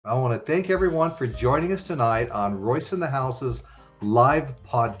I want to thank everyone for joining us tonight on Royce in the House's live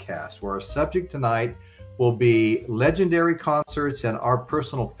podcast, where our subject tonight will be legendary concerts and our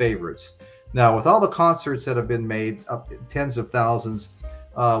personal favorites. Now, with all the concerts that have been made, up tens of thousands,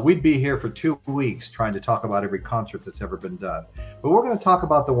 we'd be here for 2 weeks trying to talk about every concert that's ever been done. But we're going to talk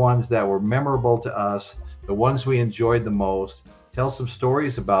about the ones that were memorable to us, the ones we enjoyed the most, tell some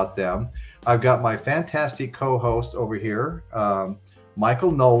stories about them. I've got my fantastic co-host over here,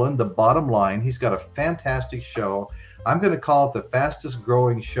 Michael Noland, the bottom line. He's got a fantastic show. I'm going to call it the fastest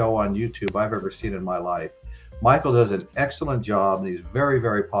growing show on YouTube I've ever seen in my life. Michael does an excellent job, and he's very,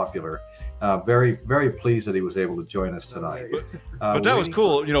 very popular. Very, very pleased that he was able to join us tonight. But that was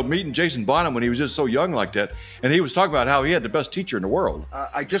cool, you know, meeting Jason Bonham when he was just so young like that. And he was talking about how he had the best teacher in the world.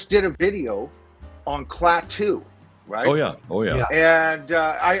 I just did a video on Klaatu, right? Oh, yeah. Oh, yeah. And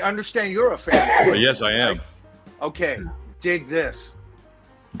I understand you're a fan too. Yes, I am. Right? Okay, dig this.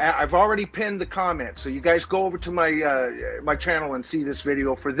 I've already pinned the comment, so you guys go over to my channel and see this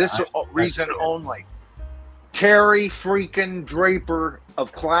video for this reason only. Terry freaking Draper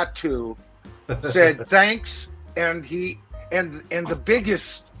of Klaatu said thanks, and the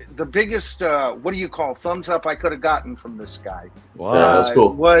biggest what do you call thumbs up I could have gotten from this guy? Wow, that's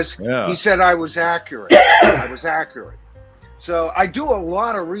cool. He said I was accurate. I was accurate. So I do a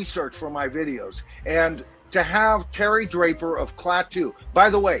lot of research for my videos, and to have Terry Draper of Klaatu. By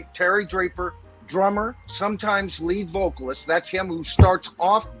the way, Terry Draper, drummer, sometimes lead vocalist. That's him who starts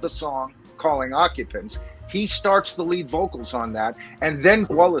off the song Calling Occupants. He starts the lead vocals on that, and then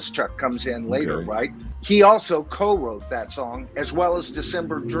Chuck comes in later, right? He also co-wrote that song, as well as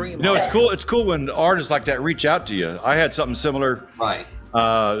December Dream. You know, it's cool. It's cool when artists like that reach out to you. I had something similar. Right. It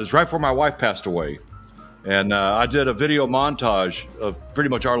was right before my wife passed away, and I did a video montage of pretty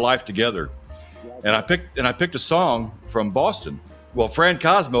much our life together. And I picked a song from Boston. Well, Fran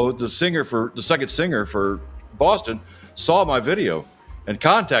Cosmo, the second singer for Boston, saw my video and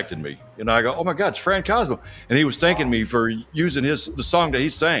contacted me. And I go, oh my God, it's Fran Cosmo. And he was thanking me for using the song that he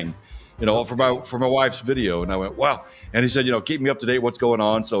sang, you know, for my wife's video. And I went, wow. And he said, you know, keep me up to date what's going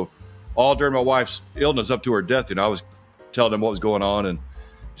on. So all during my wife's illness up to her death, you know, I was telling them what was going on. And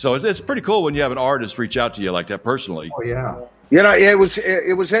so it's pretty cool when you have an artist reach out to you like that personally. Oh yeah. You know, it was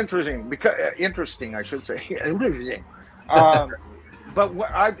interesting because I should say. But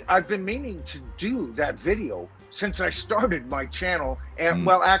what I've been meaning to do that video since I started my channel, and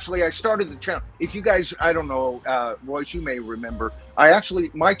well, actually, I started the channel. If you guys, I don't know, Royce, you may remember,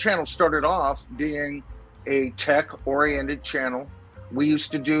 my channel started off being a tech-oriented channel. We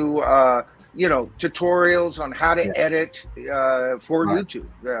used to do, you know, tutorials on how to edit for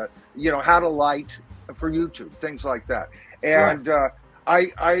YouTube, you know, how to light for YouTube, things like that. And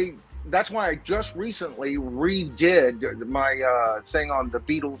that's why I just recently redid my thing on the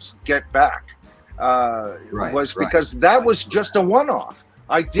Beatles Get Back. Because that was just a one-off.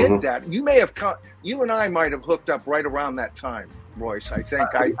 I did that. You and I might have hooked up right around that time, Royce. I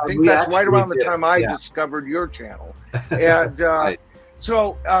think that's right around the time I discovered your channel. And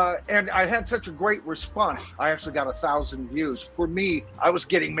so and I had such a great response. I actually got 1,000 views. For me, I was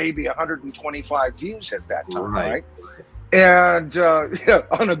getting maybe 125 views at that time, right? And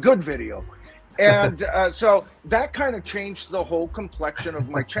on a good video. And so that kind of changed the whole complexion of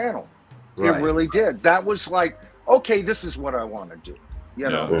my channel. It really did. That was like, okay, this is what I want to do. You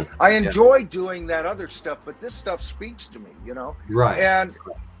know, I enjoy doing that other stuff, but this stuff speaks to me, you know? Right.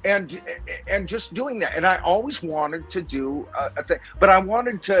 And just doing that. And I always wanted to do a thing, but I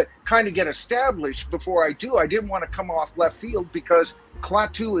wanted to kind of get established before I do. I didn't want to come off left field because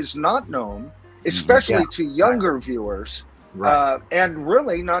Klaatu is not known, especially to younger viewers. And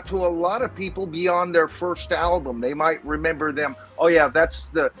really not to a lot of people beyond their first album. They might remember them. Oh yeah, that's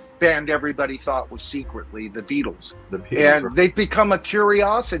the band everybody thought was secretly the Beatles. And they've become a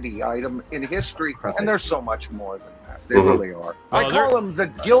curiosity item in history. And there's so much more than that. They really are. I call them the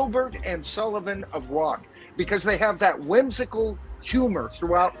Gilbert and Sullivan of rock because they have that whimsical humor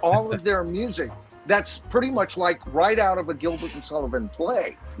throughout all of their music. That's pretty much like right out of a Gilbert and Sullivan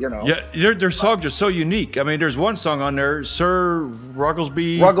play, you know. Yeah, their songs are so unique. I mean, there's one song on there, Sir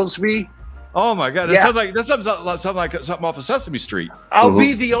Rugglesby. Rugglesby. Oh my God! That sounds like something off of Sesame Street. I'll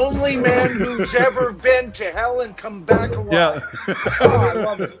be the only man who's ever been to hell and come back alive. Yeah, I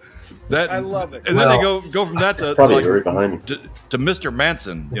love it. I love it. And then they go from that to Mr.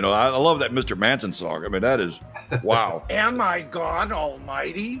 Manson. You know, I love that Mr. Manson song. I mean, that is wow. Am I God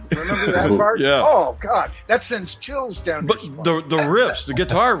Almighty? Remember that part? Yeah. Oh God, that sends chills down. But the riffs, the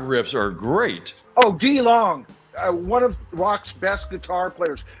guitar riffs are great. Oh, D Long. One of rock's best guitar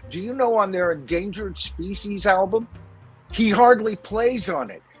players. Do you know on their Endangered Species album, he hardly plays on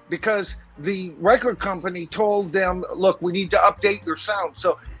it. because the record company told them, look, we need to update your sound.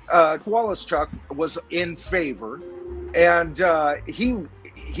 So Wallace Chuck was in favor, and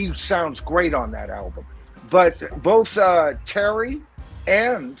he sounds great on that album. But both Terry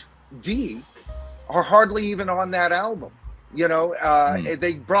and Dee are hardly even on that album. You know,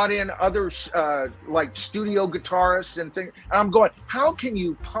 they brought in others like studio guitarists and things. And I'm going, how can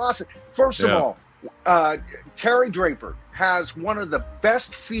you possibly? First of all, Terry Draper has one of the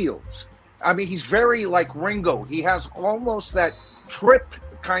best feels. I mean, he's very like Ringo. He has almost that trip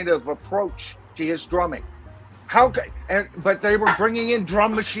kind of approach to his drumming. But they were bringing in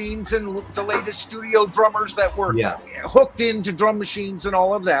drum machines and the latest studio drummers that were hooked into drum machines and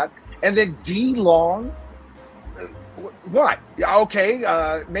all of that. And then Dee Long. What?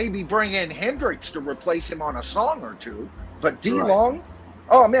 Okay, maybe bring in Hendrix to replace him on a song or two, but Dee Long?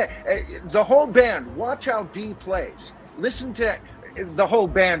 Oh man, the whole band, watch how Dee plays. Listen to, the whole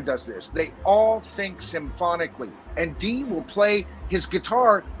band does this. They all think symphonically, and Dee will play his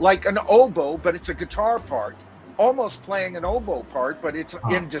guitar like an oboe, but it's a guitar part, almost playing an oboe part, but it's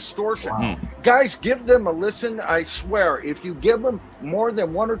in distortion. Wow. Guys, give them a listen. I swear, if you give them more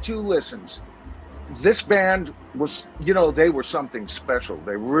than 1 or 2 listens, this band was, you know, they were something special.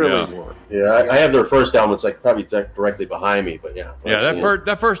 They really were. Yeah, I have their first album. It's like probably directly behind me, but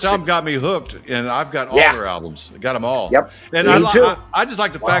that first album got me hooked, and I've got all their albums. I got them all. Yep. And I just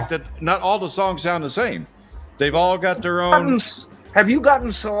like the fact that not all the songs sound the same. They've all got their own. Have you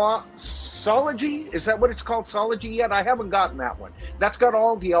gotten Sology? Is that what it's called, Sology, yet? I haven't gotten that one. That's got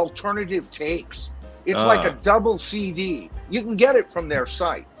all the alternative takes. It's like a double CD. You can get it from their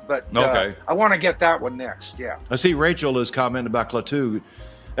site. But I want to get that one next. Yeah. I see Rachel is commenting about Klaatu.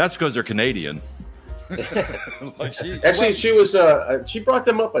 That's because they're Canadian. Actually, she was. She brought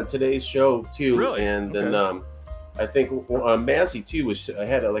them up on today's show too. Really? And then I think Massey too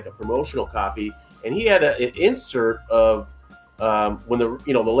had like a promotional copy, and he had an insert of when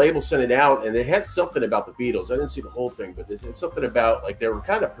the label sent it out, and they had something about the Beatles. I didn't see the whole thing, but it's something about like they were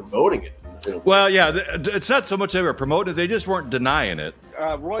kind of promoting it. Well, yeah, it's not so much they were promoting it; they just weren't denying it.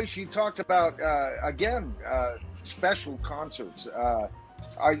 Royce, you talked about again special concerts.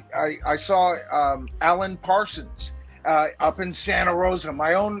 I saw Alan Parsons up in Santa Rosa.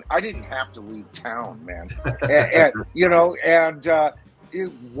 I didn't have to leave town, man.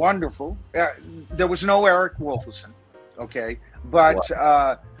 Wonderful. There was no Eric Wolferson, okay, but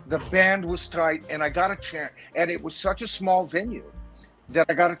the band was tight, and I got a chance. And it was such a small venue that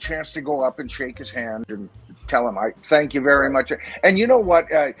I got a chance to go up and shake his hand and tell him, I thank you very much. And you know what?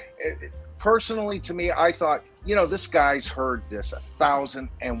 Personally, to me, I thought, this guy's heard this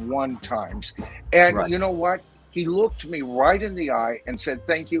 1,001 times. And you know what? He looked me right in the eye and said,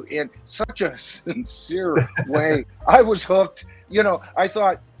 thank you, in such a sincere way. I was hooked. I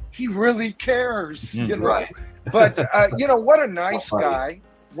thought, he really cares, But, what a nice guy.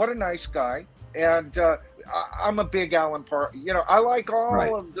 What a nice guy. And I'm a big Alan Parsons. I like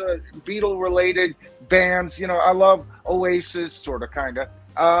all of the Beatle-related bands. I love Oasis, sort of, kind of.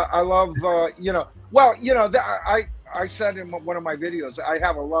 I love, I said in one of my videos, I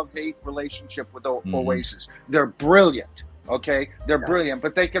have a love-hate relationship with Oasis. They're brilliant, okay? They're brilliant,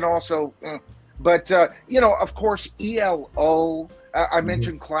 but they can also, of course, ELO, I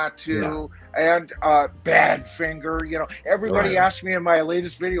mentioned Klaatu, and Badfinger. Everybody asked me in my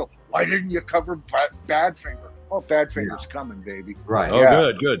latest video, why didn't you cover Badfinger? Oh, Badfinger's coming, baby. Right.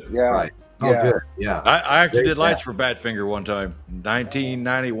 Oh, good. Yeah. Right. Oh, good. Yeah. I actually did lights for Badfinger one time,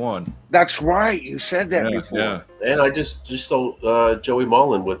 1991. That's right. You said that before. Yeah. And I just saw Joey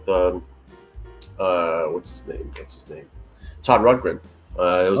Mullen with what's his name? Todd Rundgren.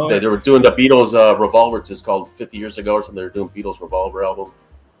 They were doing the Beatles Revolver, just called 50 years ago or something. They were doing Beatles Revolver album.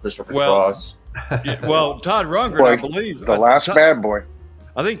 Christopher Cross. Todd Rundgren, I believe. The last bad boy.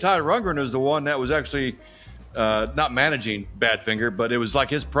 I think Todd Rundgren is the one that was actually not managing Badfinger, but it was like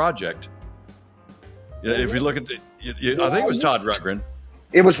his project. If you look at I think it was Todd Rundgren.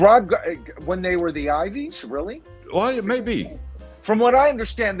 It was Rod when they were the Ivies, really? Well, it may be. From what I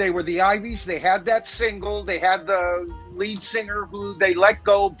understand, they were the Ivies. They had that single. They had the lead singer who they let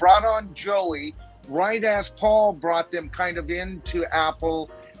go, brought on Joey, right as Paul brought them kind of into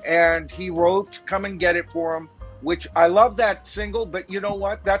Apple, and he wrote Come and Get It for him, which I love that single, but you know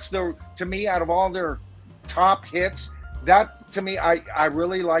what? That's to me, out of all their top hits, that to me, I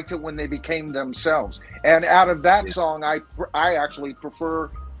really liked it when they became themselves. And out of that song, I actually prefer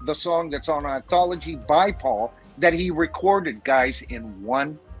the song that's on Anthology by Paul that he recorded, guys, in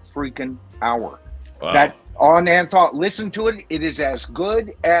 1 freaking hour. Wow. That on Anthology, listen to it. It is as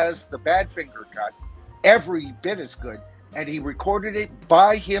good as the Badfinger cut, every bit as good. and he recorded it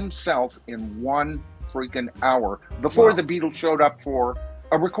by himself in 1 freaking hour before the Beatles showed up for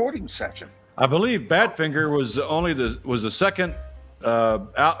a recording session. I believe Badfinger was the second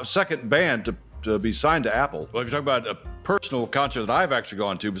second band to be signed to Apple. Well, if you're talking about a personal concert that I've actually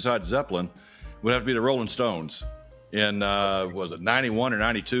gone to besides Zeppelin, would have to be the Rolling Stones in was it 91 or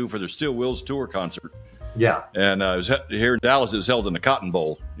 92 for their Steel Wheels tour concert. Yeah, and it was here in Dallas. It was held in the Cotton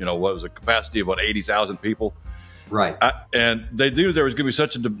Bowl. You know, what was a capacity of 80,000 people. Right. And they knew there was going to be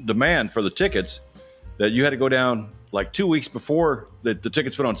such a demand for the tickets that you had to go down like 2 weeks before the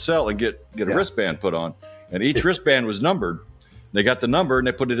tickets went on sale and get a wristband put on, and each wristband was numbered. They got the number and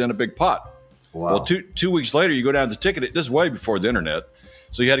they put it in a big pot. Wow. Well, two weeks later, you go down to the ticket. This is way before the internet,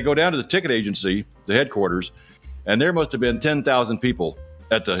 so you had to go down to the ticket agency, the headquarters, and there must have been 10,000 people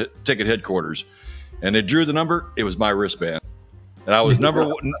at the ticket headquarters. And they drew the number. It was my wristband, and I was number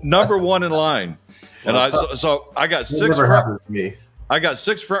one in line. And I got I got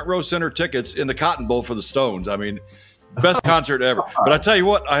 6 front row center tickets in the Cotton Bowl for the Stones. I mean, best concert ever. But I tell you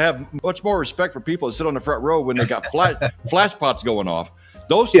what, I have much more respect for people that sit on the front row when they got flash pots going off.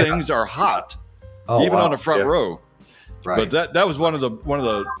 Those things are hot, even on the front row. Right. But that was one of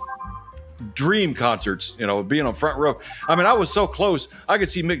the dream concerts, you know, being on front row. I mean, I was so close, I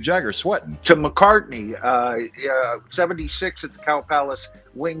could see Mick Jagger sweating. To McCartney, 76 at the Cow Palace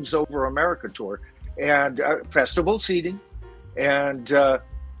Wings Over America tour, and festival seating, and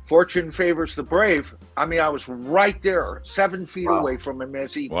Fortune Favors the Brave. I mean, I was right there, 7 feet away from him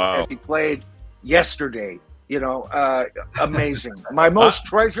as he played Yesterday. You know, amazing. My most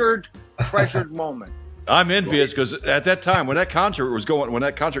treasured moment. I'm envious because at that time when that concert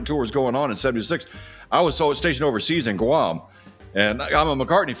tour was going on in '76, I was stationed overseas in Guam, and I'm a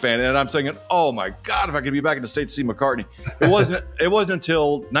McCartney fan, and I'm thinking, oh my God, if I could be back in the States to see McCartney. It wasn't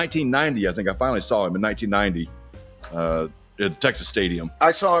until 1990, I think I finally saw him in 1990 at Texas Stadium.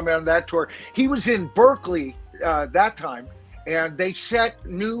 I saw him on that tour. He was in Berkeley that time, and they set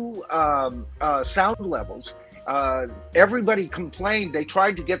new sound levels. Everybody complained. They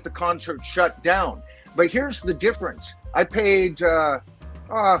tried to get the concert shut down. But here's the difference. I paid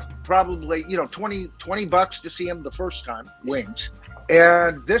probably, $20 to see him the first time, Wings.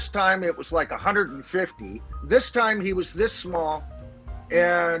 And this time it was like 150. This time he was this small,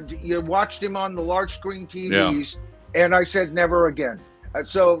 and you watched him on the large screen TVs. Yeah. And I said, never again.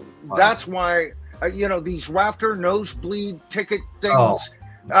 So that's why, these rafter nosebleed ticket things.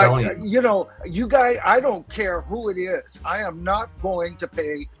 You guys, I don't care who it is. I am not going to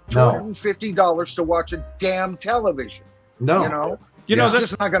pay $250 to watch a damn television. No. That's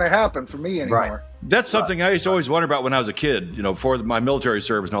just not going to happen for me anymore. Right. That's something I used to always wonder about when I was a kid, for my military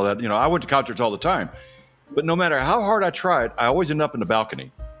service and all that. I went to concerts all the time. But no matter how hard I tried, I always end up in the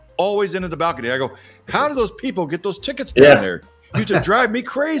balcony. Always into the balcony. I go, how do those people get those tickets down there? It used to drive me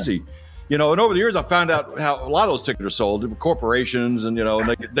crazy. And over the years, I found out how a lot of those tickets are sold to corporations, and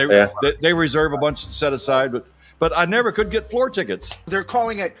they reserve a bunch set aside, but I never could get floor tickets. They're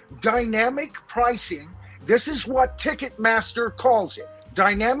calling it dynamic pricing. This is what Ticketmaster calls it: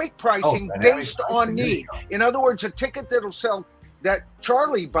 dynamic pricing based on need. In other words, a ticket that'll sell that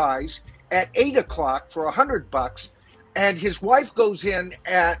Charlie buys at 8 o'clock for $100, and his wife goes in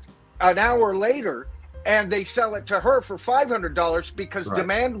at an hour later, and they sell it to her for $500 because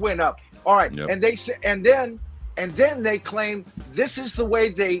demand went up. All right, and they say, and then they claim this is the way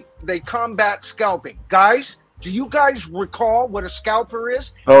they combat scalping. Guys, do you guys recall what a scalper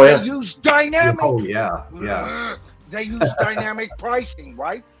is? Oh yeah. They use dynamic. Oh yeah. They use dynamic pricing,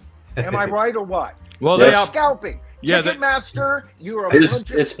 right? Am I right or what? Well, scalping. Yeah, Ticketmaster, you're a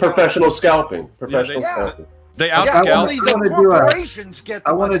it's professional scalping. Professional scalping. They outscalp. Only the corporations get the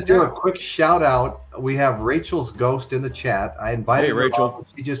I want to money do now. a quick shout out. We have Rachel's Ghost in the chat. I invited her Rachel. on.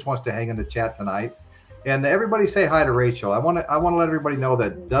 She just wants to hang in the chat tonight. And everybody say hi to Rachel. I want to let everybody know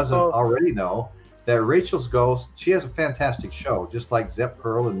that doesn't already know that Rachel's Ghost, she has a fantastic show, just like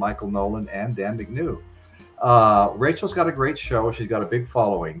Zeppearl and Michael Noland and Dan McNew. Rachel's got a great show. She's got a big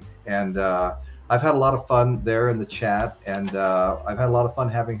following. And I've had a lot of fun there in the chat, and I've had a lot of fun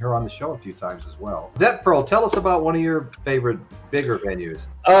having her on the show a few times as well. Zeppearl, tell us about one of your favorite bigger venues.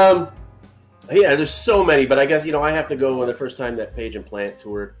 Yeah, there's so many, but I guess I have to go when the first time that Page and Plant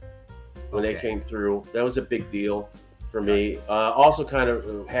toured, when they came through. That was a big deal for me. Also, kind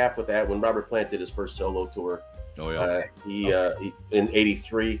of half with that when Robert Plant did his first solo tour. Oh yeah. He in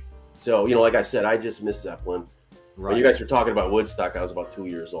 '83. So like I said, I just missed Zeppelin. Right. When you guys were talking about Woodstock, I was about 2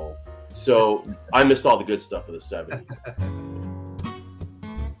 years old. So I missed all the good stuff of the '70s.